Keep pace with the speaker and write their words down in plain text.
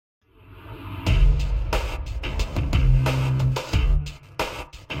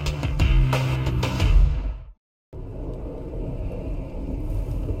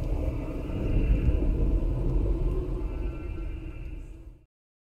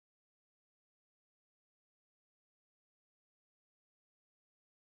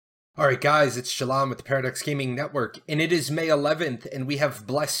All right, guys, it's Shalom with the Paradox Gaming Network, and it is May 11th, and we have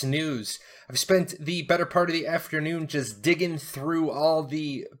blessed news. I've spent the better part of the afternoon just digging through all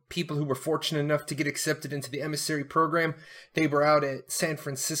the people who were fortunate enough to get accepted into the emissary program. They were out at San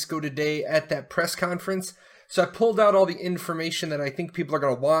Francisco today at that press conference. So I pulled out all the information that I think people are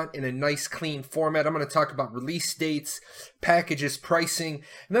going to want in a nice, clean format. I'm going to talk about release dates, packages, pricing, and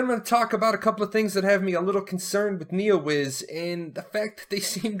then I'm going to talk about a couple of things that have me a little concerned with Neowiz and the fact that they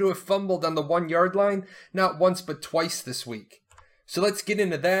seem to have fumbled on the 1 yard line, not once but twice this week. So let's get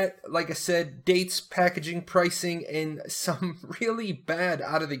into that. Like I said, dates, packaging, pricing, and some really bad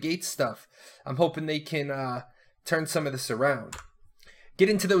out-of-the-gate stuff. I'm hoping they can turn some of this around. Get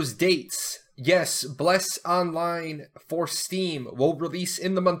into those dates. Yes, Bless Online for Steam will release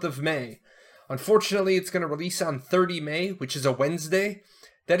in the month of May. Unfortunately, it's going to release on 30 May, which is a Wednesday.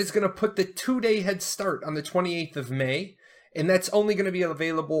 That is going to put the 2-day head start on the 28th of May, and that's only going to be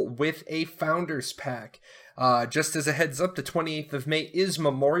available with a Founders Pack. Just as a heads up, the 28th of May is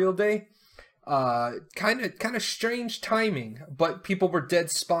Memorial Day. Kind of strange timing, but people were dead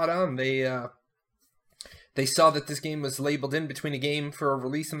spot on. They saw that this game was labeled in between a game for a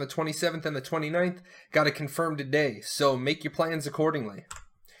release on the 27th and the 29th. Got it confirmed today, so make your plans accordingly.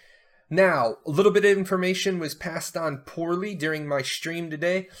 Now, a little bit of information was passed on poorly during my stream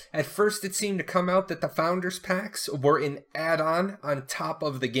today. At first, it seemed to come out that the Founders Packs were an add-on on top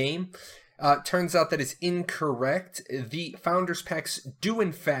of the game. Turns out that is incorrect. The Founders Packs do,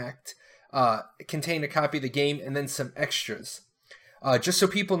 in fact, contain a copy of the game and then some extras. Just so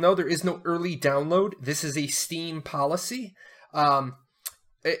people know, there is no early download. This is a Steam policy,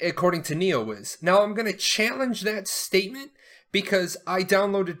 according to Neowiz. Now, I'm going to challenge that statement because I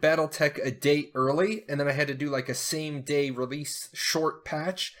downloaded BattleTech a day early, and then I had to do like a same-day release short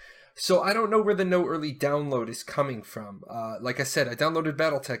patch. So I don't know where the no early download is coming from. Like I said, I downloaded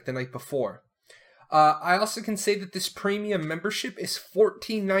BattleTech the night before. I also can say that this premium membership is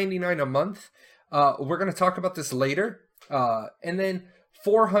 $14.99 a month. We're going to talk about this later. And then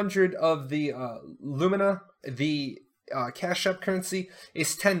 400 of the Lumina, the Cash App currency,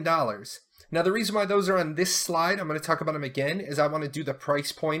 is $10. Now, the reason why those are on this slide, I'm going to talk about them again, is I want to do the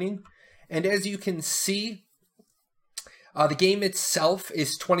price pointing. And as you can see, the game itself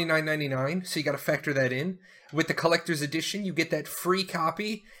is $29.99, so you got to factor that in. With the Collector's Edition, you get that free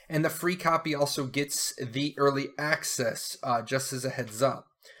copy, and the free copy also gets the early access, just as a heads up.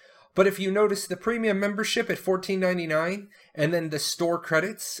 But if you notice the premium membership at $14.99 and then the store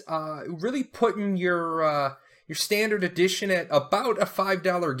credits, really putting your standard edition at about a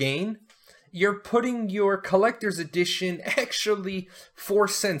 $5 gain. You're putting your collector's edition actually 4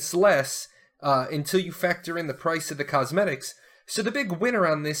 cents less until you factor in the price of the cosmetics. So the big winner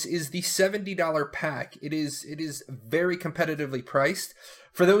on this is the $70 pack. It is very competitively priced.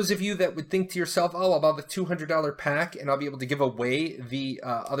 For those of you that would think to yourself, oh, about the $200 pack and I'll be able to give away the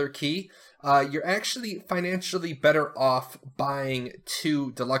other key, you're actually financially better off buying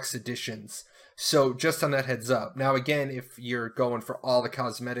 2 deluxe editions. So just on that heads up. Now, again, if you're going for all the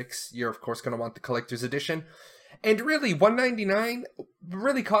cosmetics, you're of course going to want the collector's edition. And really, $199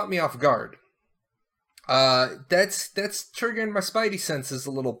 really caught me off guard. That's triggering my spidey senses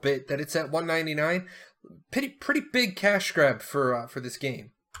a little bit that it's at $199. Pretty big cash grab for this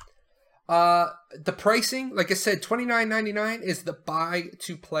game. The pricing, like I said, $29.99 is the buy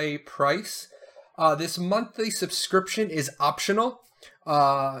to play price. This monthly subscription is optional.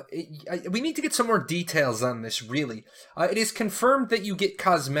 We need to get some more details on this, really. It is confirmed that you get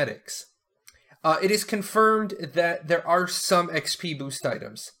cosmetics. It is confirmed that there are some XP boost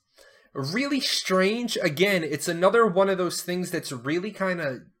items. Really strange. Again, it's another one of those things that's really kind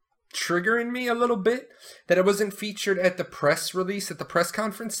of triggering me a little bit that it wasn't featured at the press release at the press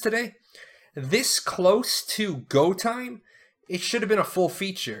conference today. This close to go time, it should have been a full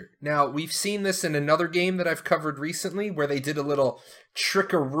feature. Now, we've seen this in another game that I've covered recently where they did a little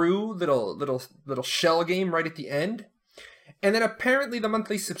trickaroo, little shell game right at the end. And then apparently the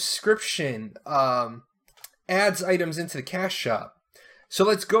monthly subscription adds items into the cash shop. So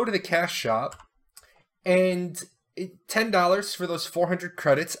let's go to the cash shop, and $10 for those 400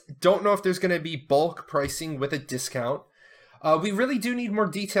 credits. Don't know if there's going to be bulk pricing with a discount. We really do need more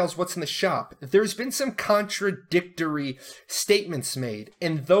details what's in the shop. There's been some contradictory statements made,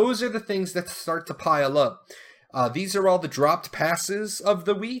 and those are the things that start to pile up. These are all the dropped passes of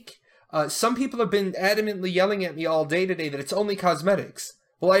the week. Some people have been adamantly yelling at me all day today that it's only cosmetics.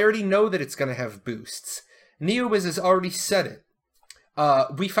 Well, I already know that it's going to have boosts. Neowiz has already said it.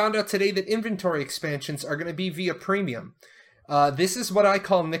 We found out today that inventory expansions are going to be via premium. This is what I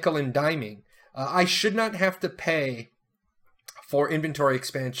call nickel and diming. I should not have to pay for inventory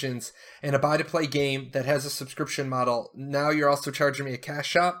expansions and a buy-to-play game that has a subscription model. Now you're also charging me a cash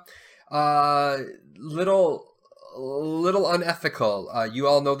shop. Little unethical. You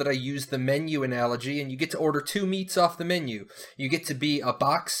all know that I use the menu analogy, and you get to order 2 meats off the menu. You get to be a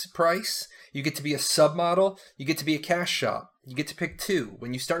box price. You get to be a submodel. You get to be a cash shop. You get to pick 2.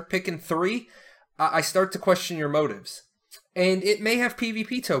 When you start picking 3, I start to question your motives. And it may have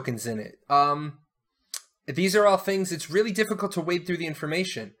PvP tokens in it. These are all things, it's really difficult to wade through the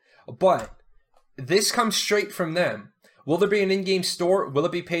information. But this comes straight from them. Will there be an in-game store? Will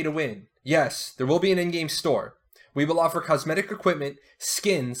it be pay to win? Yes, there will be an in-game store. We will offer cosmetic equipment,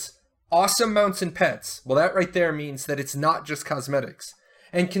 skins, awesome mounts and pets. Well, that right there means that it's not just cosmetics.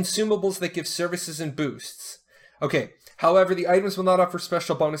 And consumables that give services and boosts. Okay, however, the items will not offer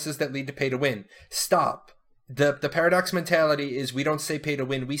special bonuses that lead to pay to win. Stop. The paradox mentality is we don't say pay to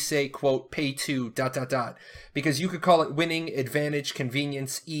win, we say, quote, pay to ... Because you could call it winning, advantage,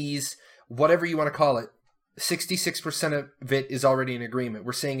 convenience, ease, whatever you want to call it. 66% of it is already in agreement.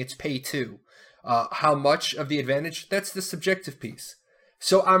 We're saying it's pay to. How much of the advantage? That's the subjective piece.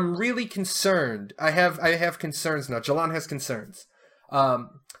 So I'm really concerned. I have concerns now. Jalan has concerns.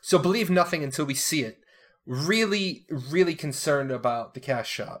 So believe nothing until we see it. Really, really concerned about the cash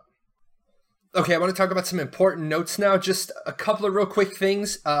shop. Okay, I want to talk about some important notes now. Just a couple of real quick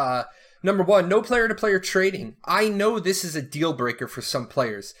things. Number 1, no player-to-player trading. I know this is a deal breaker for some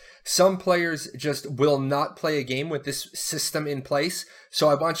players. Some players just will not play a game with this system in place. So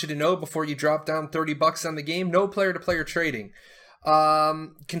I want you to know before you drop down $30 on the game, no player-to-player trading.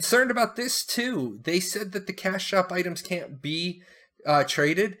 Concerned about this too. They said that the cash shop items can't be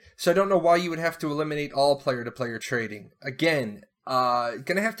traded. So I don't know why you would have to eliminate all player-to-player trading. Again,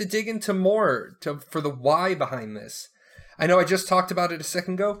 gonna have to dig into more for the why behind this. I know I just talked about it a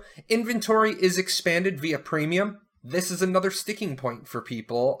second ago. Inventory is expanded via premium. This is another sticking point for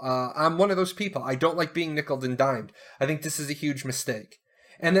people. I'm one of those people. I don't like being nickeled and dimed. I think this is a huge mistake.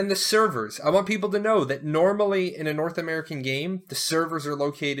 And then the servers. I want people to know that normally in a North American game, the servers are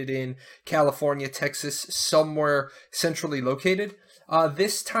located in California, Texas, somewhere centrally located.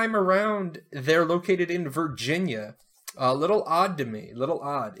 This time around, they're located in Virginia. A little odd to me, little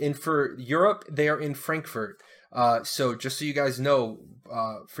odd. And for Europe, they are in Frankfurt. So just so you guys know,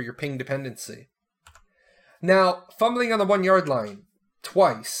 for your ping dependency. Now, fumbling on the 1-yard line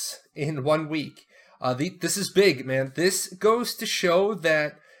twice in 1 week. This is big, man. This goes to show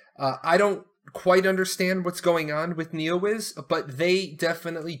that I don't quite understand what's going on with Neowiz, but they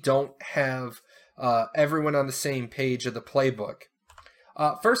definitely don't have everyone on the same page of the playbook.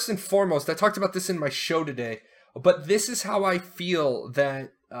 First and foremost, I talked about this in my show today, but this is how I feel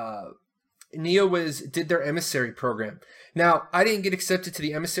that Neowiz did their emissary program. Now, I didn't get accepted to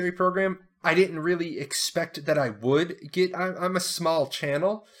the emissary program. I didn't really expect that I would get. I'm a small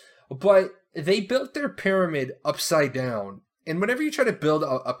channel, but they built their pyramid upside down. And whenever you try to build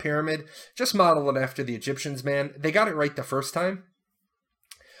a pyramid, just model it after the Egyptians, man. They got it right the first time.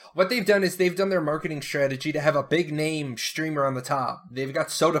 What they've done is they've done their marketing strategy to have a big name streamer on the top. They've got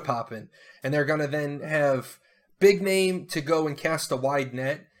Soda Poppin', and they're going to then have big name to go and cast a wide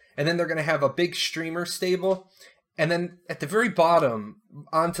net. And then they're going to have a big streamer stable. And then at the very bottom,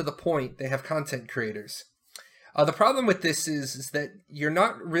 onto the point, they have content creators. The problem with this is that you're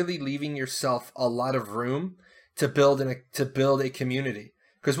not really leaving yourself a lot of room to build a community.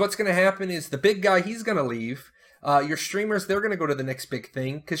 Because what's going to happen is the big guy, he's going to leave. Your streamers, they're going to go to the next big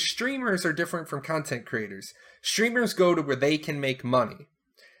thing. Because streamers are different from content creators. Streamers go to where they can make money.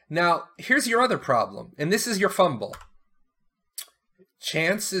 Now, here's your other problem. And this is your fumble.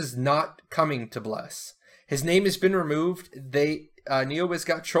 Chance is not coming to Bless. His name has been removed. Neowiz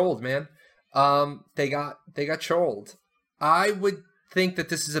got trolled, man. They got trolled. I would think that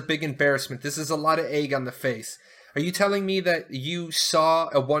this is a big embarrassment. This is a lot of egg on the face. Are you telling me that you saw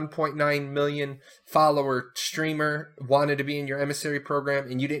a 1.9 million follower streamer wanted to be in your emissary program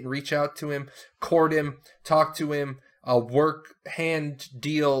and you didn't reach out to him, court him, talk to him, work hand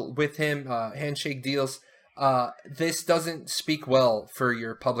deal with him, handshake deals? This doesn't speak well for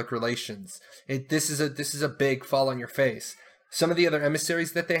your public relations. This is a big fall on your face. Some of the other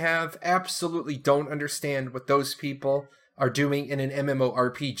emissaries that they have absolutely don't understand what those people are doing in an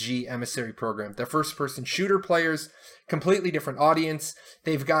MMORPG emissary program. They're first-person shooter players, completely different audience.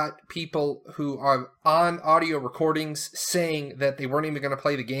 They've got people who are on audio recordings saying that they weren't even going to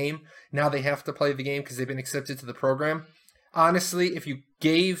play the game. Now they have to play the game because they've been accepted to the program. Honestly, if you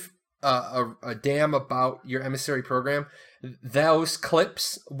gave a damn about your emissary program, those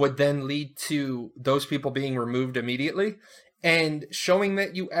clips would then lead to those people being removed immediately and showing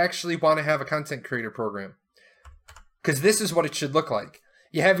that you actually want to have a content creator program. because this is what it should look like.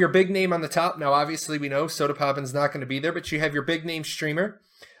 You have your big name on the top. Now, obviously, we know Soda Poppin's not going to be there, but you have your big name streamer.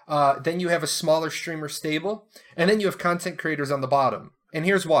 Then you have a smaller streamer stable, and then you have content creators on the bottom. And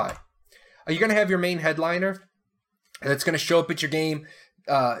here's why. You're going to have your main headliner that's going to show up at your game,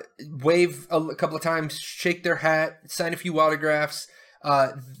 wave a couple of times, shake their hat, sign a few autographs.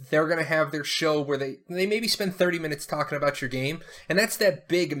 They're going to have their show where they maybe spend 30 minutes talking about your game. And that's that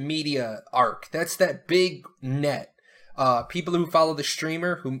big media arc. That's that big net. People who follow the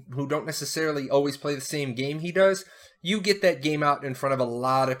streamer who don't necessarily always play the same game he does, you get that game out in front of a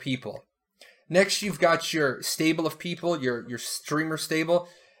lot of people. Next, you've got your stable of people, your streamer stable.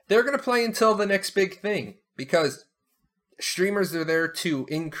 They're going to play until the next big thing because streamers are there to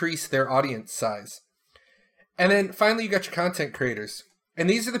increase their audience size. And then finally, you got your content creators. And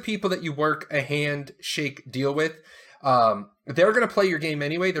these are the people that you work a handshake deal with. They're going to play your game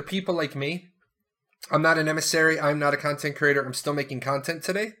anyway. They're people like me. I'm not an emissary. I'm not a content creator. I'm still making content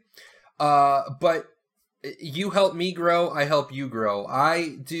today. But you help me grow. I help you grow.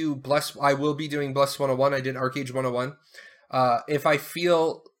 I will be doing Bless 101. I did Arcade 101. If I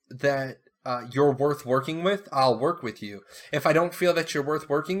feel that you're worth working with, I'll work with you. If I don't feel that you're worth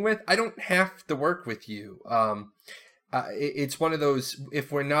working with, I don't have to work with you. It's one of those,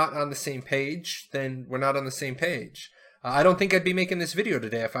 if we're not on the same page, then we're not on the same page. I don't think I'd be making this video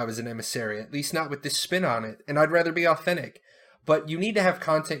today if I was an emissary, at least not with this spin on it, and I'd rather be authentic. But you need to have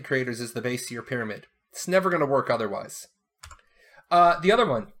content creators as the base of your pyramid. It's never going to work otherwise. The other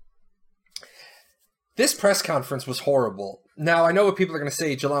one. This press conference was horrible. Now, I know what people are going to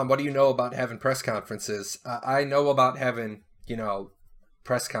say, Jalan, what do you know about having press conferences? I know about having,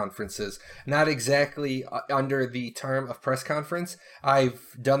 press conferences. Not exactly under the term of press conference. I've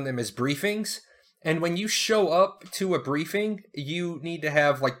done them as briefings. And when you show up to a briefing, you need to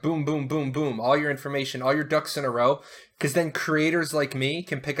have like boom, boom, boom, boom, all your information, all your ducks in a row, because then creators like me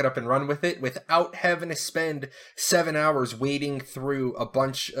can pick it up and run with it without having to spend 7 hours wading through a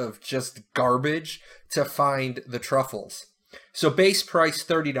bunch of just garbage to find the truffles. So base price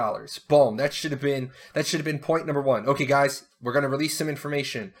 $30. Boom. That should have been point number one. Okay, guys, we're going to release some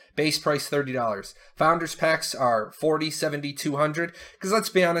information. Base price $30. Founders packs are $40, $70, $200. Because let's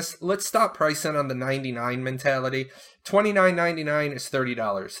be honest, let's stop pricing on the 99 mentality. $29.99 is $30.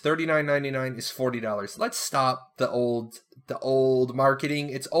 $39.99 is $40. Let's stop the old marketing.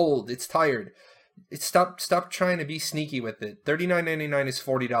 It's old. It's tired. Stop trying to be sneaky with it. $39.99 is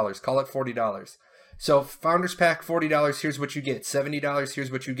 $40. Call it $40. So Founders Pack, $40, here's what you get. $70,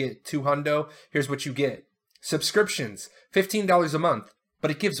 here's what you get. $200, here's what you get. Subscriptions, $15 a month. But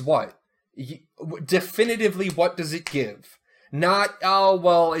it gives what? Definitively, what does it give? Not, oh,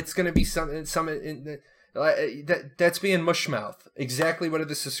 well, it's going to be that's being mushmouth. Exactly what are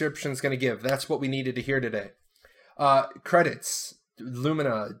the subscriptions going to give? That's what we needed to hear today. Credits,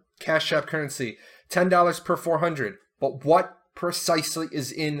 Lumina, Cash App currency, $10 per 400. But what precisely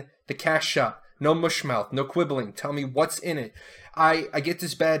is in the Cash Shop? No mushmouth, no quibbling. Tell me what's in it. I get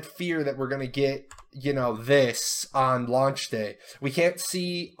this bad fear that we're going to get, this on launch day. We can't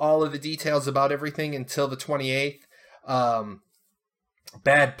see all of the details about everything until the 28th.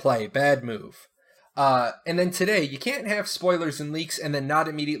 Bad play, bad move. And then today, you can't have spoilers and leaks and then not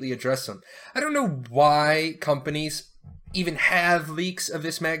immediately address them. I don't know why companies even have leaks of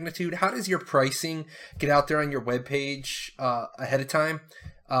this magnitude. How does your pricing get out there on your webpage ahead of time?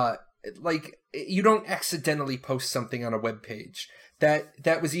 You don't accidentally post something on a web page.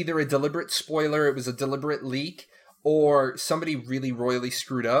 That was either a deliberate spoiler, it was a deliberate leak, or somebody really royally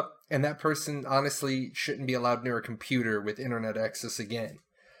screwed up, and that person honestly shouldn't be allowed near a computer with internet access again.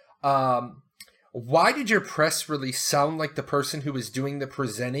 Why did your press release sound like the person who was doing the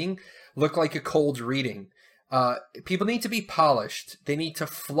presenting look like a cold reading? People need to be polished. They need to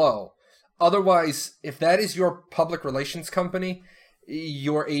flow. Otherwise, if that is your public relations company,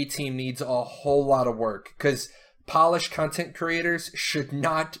 your A-team needs a whole lot of work, because polished content creators should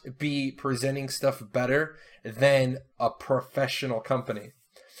not be presenting stuff better than a professional company.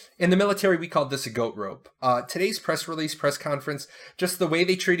 In the military, we called this a goat rope. Today's press conference, just the way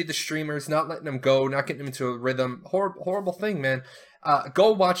they treated the streamers, not letting them go, not getting them into a rhythm, horrible thing, man.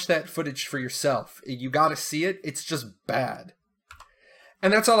 Go watch that footage for yourself. You got to see it. It's just bad.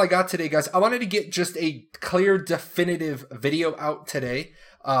 And that's all I got today, guys. I wanted to get just a clear, definitive video out today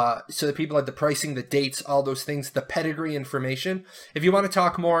so that people had the pricing, the dates, all those things, the pedigree information. If you want to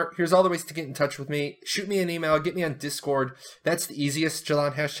talk more, here's all the ways to get in touch with me. Shoot me an email. Get me on Discord. That's the easiest.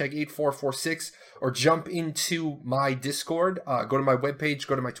 Jalan #8446. Or jump into my Discord. Go to my webpage.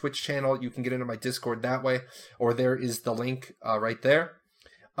 Go to my Twitch channel. You can get into my Discord that way. Or there is the link right there.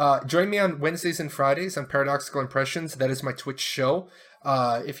 Join me on Wednesdays and Fridays on Paradoxical Impressions. That is my Twitch show.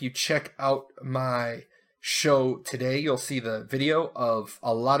 If you check out my show today, you'll see the video of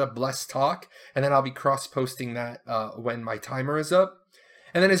a lot of Bless talk, and then I'll be cross-posting that when my timer is up.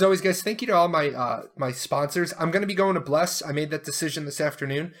 And then, as always, guys, thank you to all my my sponsors. I'm going to be going to Bless. I made that decision this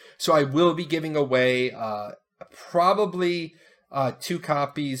afternoon, so I will be giving away probably 2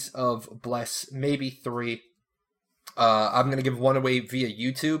 copies of Bless, maybe 3. I'm going to give one away via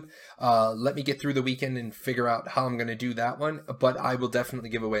YouTube. Let me get through the weekend and figure out how I'm going to do that one, but I will definitely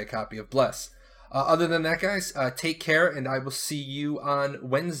give away a copy of Bless. Other than that, guys, take care, and I will see you on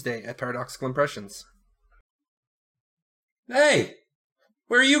Wednesday at Paradoxical Impressions. Hey!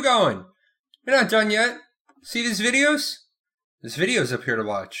 Where are you going? You're not done yet. See these videos? There's videos up here to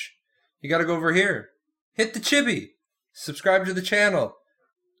watch. You gotta go over here. Hit the chibi. Subscribe to the channel.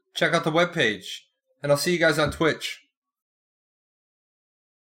 Check out the webpage. And I'll see you guys on Twitch.